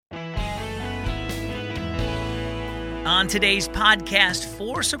On today's podcast,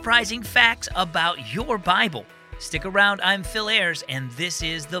 4 surprising facts about your Bible. Stick around, I'm Phil Ayers, and this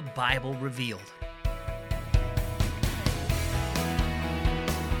is the Bible Revealed.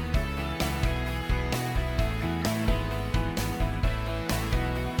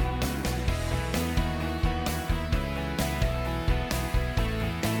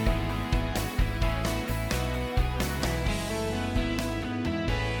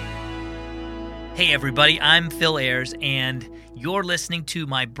 Hey everybody, I'm Phil Ayers, and you're listening to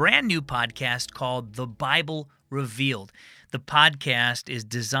my brand new podcast called The Bible Revealed. The podcast is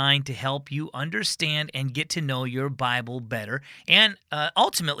designed to help you understand and get to know your Bible better, and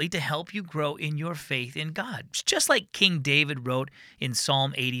ultimately to help you grow in your faith in God. It's just like King David wrote in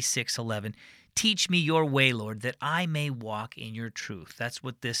Psalm 86:11, "Teach me your way, Lord, that I may walk in your truth." That's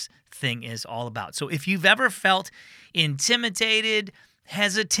what this thing is all about. So if you've ever felt intimidated,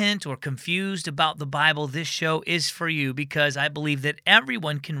 hesitant, or confused about the Bible, this show is for you, because I believe that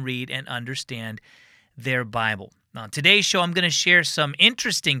everyone can read and understand their Bible. Now, on today's show, I'm going to share some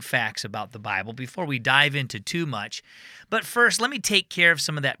interesting facts about the Bible before we dive into too much. But first, let me take care of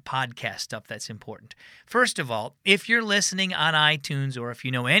some of that podcast stuff that's important. First of all, if you're listening on iTunes, or if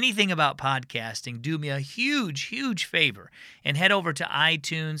you know anything about podcasting, do me a huge, huge favor and head over to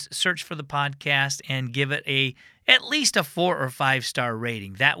iTunes, search for the podcast, and give it at least a 4 or 5 star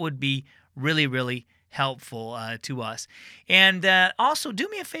rating. That would be really, really helpful to us. And also, do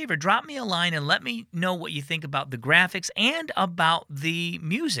me a favor, drop me a line and let me know what you think about the graphics and about the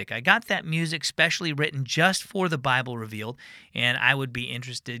music. I got that music specially written just for the Bible Revealed, and I would be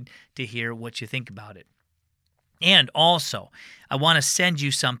interested to hear what you think about it. And also, I want to send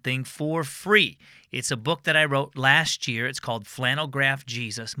you something for free. It's a book that I wrote last year. It's called Flannel Graph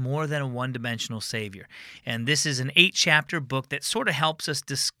Jesus, More Than a One-Dimensional Savior. And this is an 8-chapter book that sort of helps us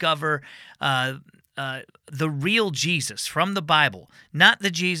discover the real Jesus from the Bible, not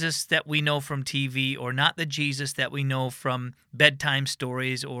the Jesus that we know from TV, or not the Jesus that we know from bedtime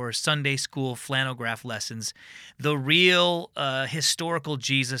stories or Sunday school flannel graph lessons. The real historical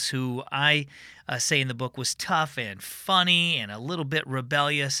Jesus, who I say in the book was tough and funny and a little bit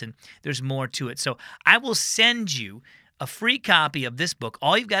rebellious, and there's more to it. So I will send you a free copy of this book.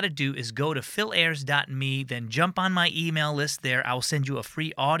 All you've got to do is go to philayers.me, then jump on my email list there. I will send you a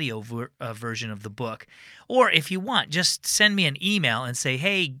free audio version of the book. Or if you want, just send me an email and say,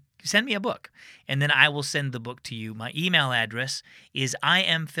 hey, send me a book. And then I will send the book to you. My email address is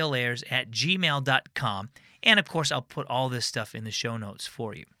iamphilayers@gmail.com. And of course, I'll put all this stuff in the show notes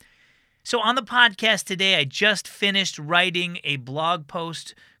for you. So on the podcast today, I just finished writing a blog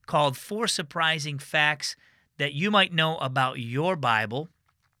post called 4 Surprising Facts that you might know about your Bible,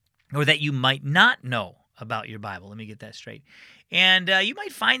 or that you might not know about your Bible. Let me get that straight. And you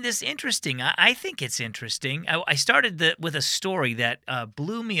might find this interesting. I think it's interesting. I started with a story that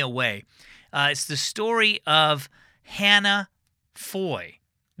blew me away. It's the story of Hannah Foy.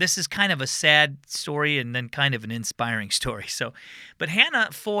 This is kind of a sad story and then kind of an inspiring story. But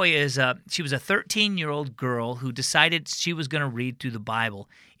Hannah Foy she was a 13-year-old girl who decided she was going to read through the Bible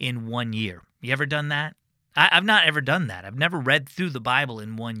in 1 year. You ever done that? I've not ever done that. I've never read through the Bible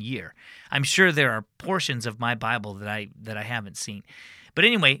in 1 year. I'm sure there are portions of my Bible that I haven't seen. But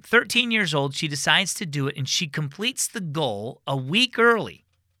anyway, 13 years old, she decides to do it, and she completes the goal a week early.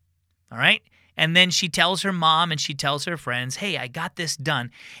 All right? And then she tells her mom and she tells her friends, hey, I got this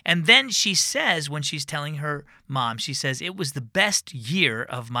done. And then she says, when she's telling her mom, she says, it was the best year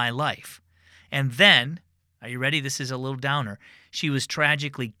of my life. And then, are you ready? This is a little downer. She was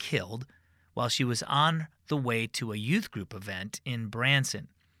tragically killed while she was on the way to a youth group event in Branson.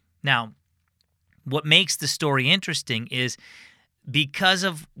 Now, what makes the story interesting is because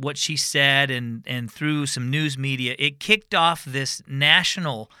of what she said and through some news media, it kicked off this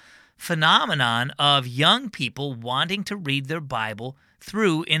national phenomenon of young people wanting to read their Bible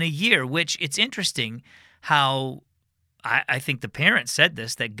through in a year, which it's interesting how I think the parent said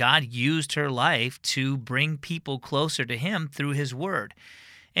this, that God used her life to bring people closer to Him through His Word.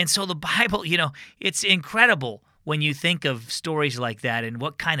 And so the Bible, it's incredible when you think of stories like that and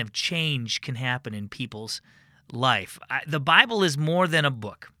what kind of change can happen in people's life. The Bible is more than a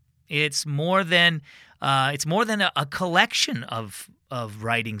book. It's more than a collection of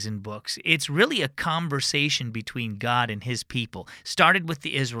writings and books. It's really a conversation between God and His people. Started with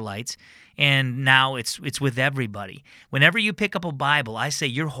the Israelites, and now it's with everybody. Whenever you pick up a Bible, I say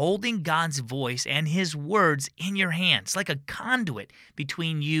you're holding God's voice and His words in your hands, like a conduit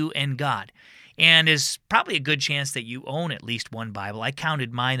between you and God. And there's probably a good chance that you own at least one Bible. I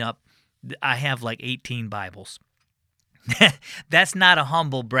counted mine up. I have like 18 Bibles. That's not a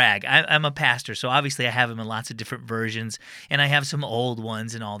humble brag. I'm a pastor, so obviously I have them in lots of different versions, and I have some old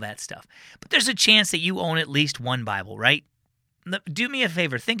ones and all that stuff. But there's a chance that you own at least one Bible, right? Do me a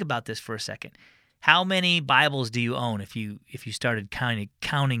favor. Think about this for a second. How many Bibles do you own if you started kind of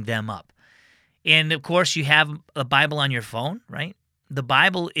counting them up? And of course, you have a Bible on your phone, right? The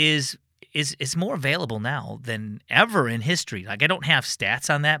Bible is more available now than ever in history. Like, I don't have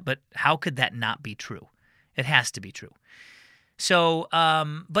stats on that, but how could that not be true? It has to be true. So,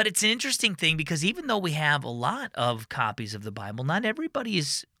 but it's an interesting thing because even though we have a lot of copies of the Bible, not everybody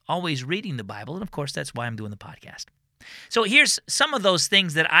is always reading the Bible. And of course, that's why I'm doing the podcast. So here's some of those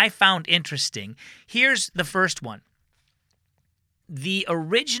things that I found interesting. Here's the first one. The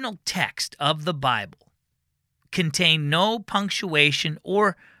original text of the Bible contained no punctuation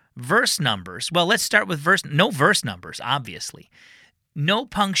or verse numbers. Well, let's start with no verse numbers, obviously. No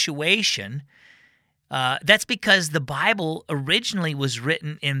punctuation. That's because the Bible originally was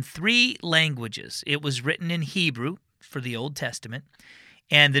written in 3 languages. It was written in Hebrew for the Old Testament,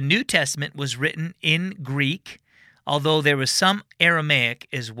 and the New Testament was written in Greek, although there was some Aramaic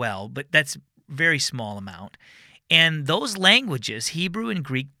as well, but that's a very small amount. And those languages, Hebrew and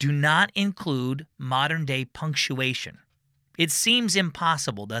Greek, do not include modern-day punctuation. It seems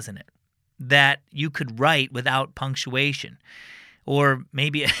impossible, doesn't it, that you could write without punctuation? Or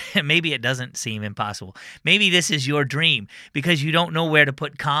maybe it doesn't seem impossible. Maybe this is your dream because you don't know where to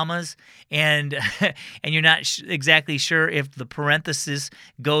put commas and you're not exactly sure if the parenthesis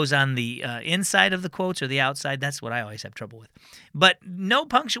goes on the inside of the quotes or the outside. That's what I always have trouble with. But no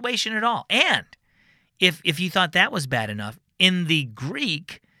punctuation at all. And if you thought that was bad enough, in the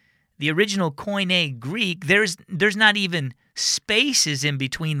Greek, the original Koine Greek, there's not even spaces in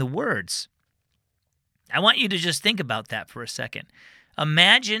between the words. I want you to just think about that for a second.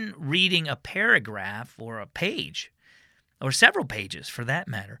 Imagine reading a paragraph or a page, or several pages for that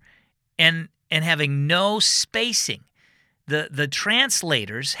matter, and having no spacing. The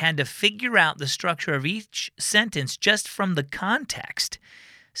translators had to figure out the structure of each sentence just from the context.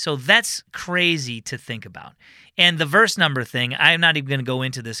 So that's crazy to think about. And the verse number thing, I'm not even going to go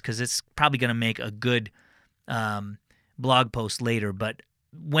into this because it's probably going to make a good blog post later, but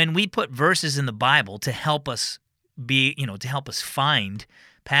when we put verses in the Bible to help us to help us find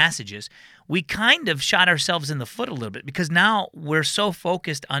passages, we kind of shot ourselves in the foot a little bit because now we're so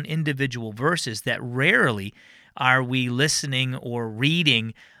focused on individual verses that rarely are we listening or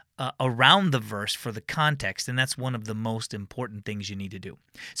reading around the verse for the context, and that's one of the most important things you need to do.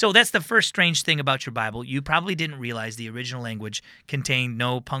 So that's the first strange thing about your Bible. You probably didn't realize the original language contained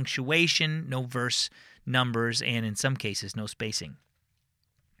no punctuation, no verse numbers, and in some cases, no spacing.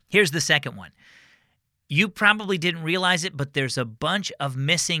 Here's the second one. You probably didn't realize it, but there's a bunch of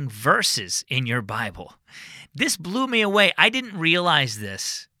missing verses in your Bible. This blew me away. I didn't realize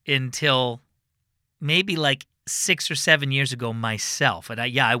this until maybe like 6 or 7 years ago myself. And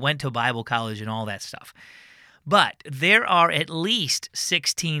I went to Bible college and all that stuff. But there are at least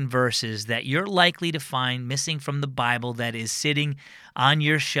 16 verses that you're likely to find missing from the Bible that is sitting on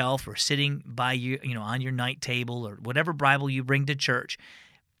your shelf or sitting by you, on your night table or whatever Bible you bring to church.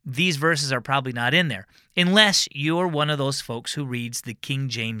 These verses are probably not in there, unless you're one of those folks who reads the King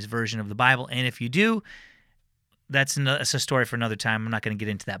James Version of the Bible. And if you do, that's a story for another time. I'm not going to get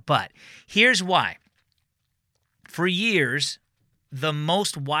into that. But here's why. For years, the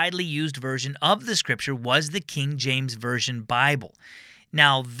most widely used version of the Scripture was the King James Version Bible.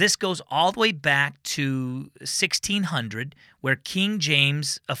 Now, this goes all the way back to 1600, where King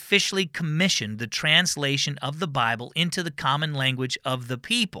James officially commissioned the translation of the Bible into the common language of the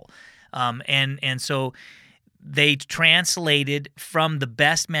people. And so they translated from the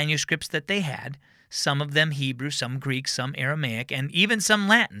best manuscripts that they had, some of them Hebrew, some Greek, some Aramaic, and even some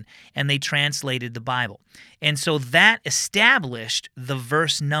Latin, and they translated the Bible. And so that established the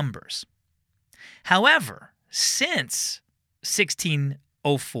verse numbers. However, since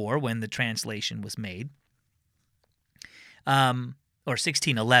 1604, when the translation was made, or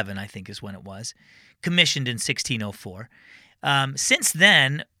 1611, I think is when it was, commissioned in 1604. Since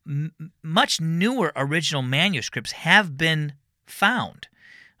then, much newer original manuscripts have been found.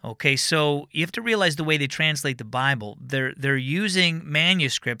 Okay, so you have to realize the way they translate the Bible. They're using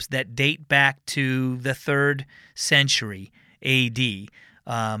manuscripts that date back to the 3rd century A.D.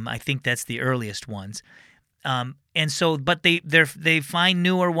 I think that's the earliest ones. And so, but they find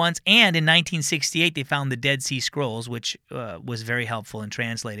newer ones, and in 1968 they found the Dead Sea Scrolls, which was very helpful in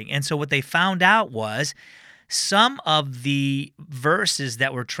translating. And so what they found out was some of the verses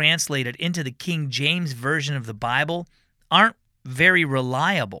that were translated into the King James Version of the Bible aren't very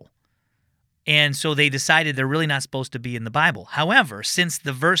reliable. And so they decided they're really not supposed to be in the Bible. However, since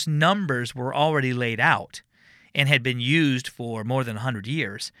the verse numbers were already laid out and had been used for more than 100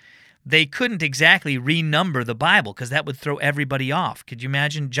 years, they couldn't exactly renumber the Bible because that would throw everybody off. Could you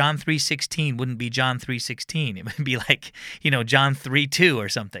imagine John 3:16 wouldn't be John 3:16? It would be like, John 3:2 or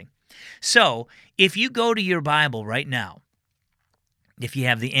something. So if you go to your Bible right now, if you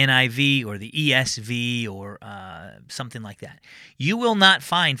have the NIV or the ESV or something like that, you will not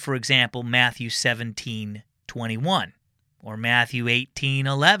find, for example, Matthew 17:21 or Matthew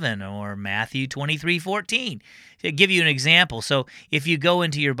 18:11 or Matthew 23:14. To give you an example, so if you go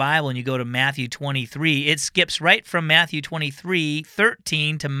into your Bible and you go to Matthew 23, it skips right from Matthew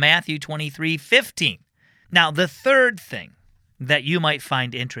 23:13 to Matthew 23:15. Now, the third thing that you might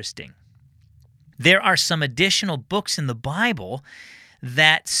find interesting, there are some additional books in the Bible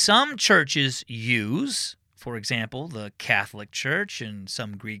that some churches use, for example, the Catholic Church and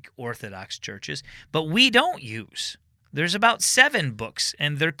some Greek Orthodox churches, but we don't use. There's about 7 books,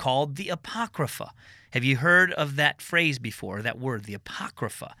 and they're called the Apocrypha. Have you heard of that phrase before, that word, the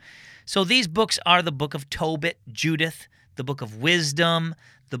Apocrypha? So these books are the book of Tobit, Judith, the book of Wisdom,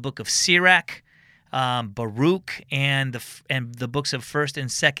 the book of Sirach, Baruch, and the books of 1st and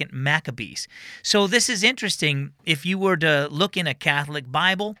 2nd Maccabees. So this is interesting. If you were to look in a Catholic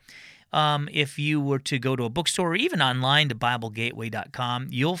Bible, if you were to go to a bookstore or even online to BibleGateway.com,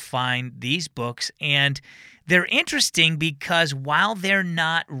 you'll find these books, and they're interesting because while they're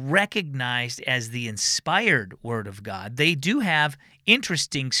not recognized as the inspired Word of God, they do have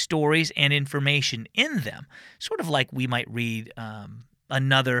interesting stories and information in them, sort of like we might read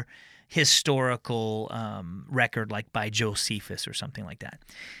another historical record like by Josephus or something like that.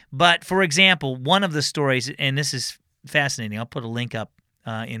 But, for example, one of the stories, and this is fascinating, I'll put a link up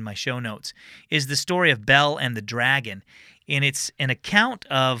in my show notes, is the story of Bel and the dragon. And it's an account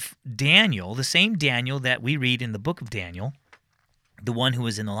of Daniel, the same Daniel that we read in the book of Daniel, the one who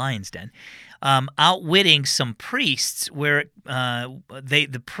was in the lion's den, outwitting some priests where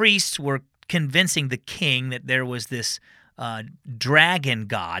the priests were convincing the king that there was this dragon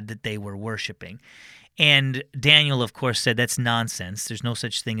god that they were worshiping. And Daniel, of course, said that's nonsense. There's no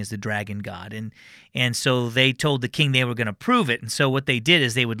such thing as the dragon god. And so they told the king they were going to prove it. And so what they did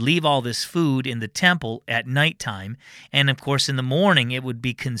is they would leave all this food in the temple at nighttime. And, of course, in the morning it would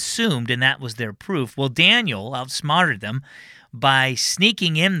be consumed, and that was their proof. Well, Daniel outsmarted them by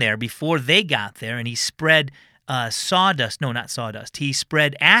sneaking in there before they got there, and he spread he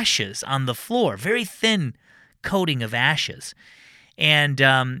spread ashes on the floor, very thin coating of ashes. And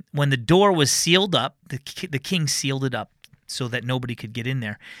when the door was sealed up, the king sealed it up so that nobody could get in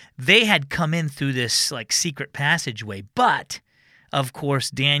there. They had come in through this like secret passageway, but of course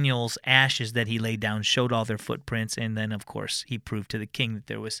Daniel's ashes that he laid down showed all their footprints, and then of course he proved to the king that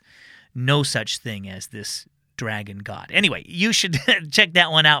there was no such thing as this dragon god. Anyway, you should check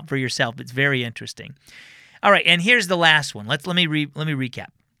that one out for yourself. It's very interesting. All right, and here's the last one. Let me recap.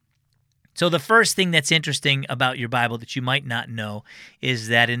 So the first thing that's interesting about your Bible that you might not know is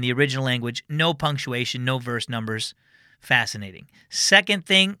that in the original language, no punctuation, no verse numbers. Fascinating. Second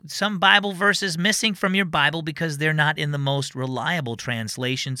thing, some Bible verses missing from your Bible because they're not in the most reliable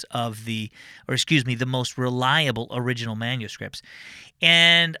translations of the most reliable original manuscripts.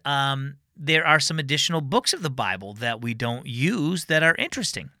 And there are some additional books of the Bible that we don't use that are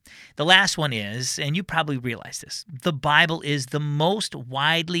interesting. The last one is, and you probably realize this, the Bible is the most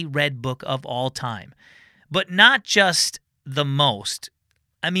widely read book of all time. But not just the most.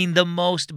 I mean, the most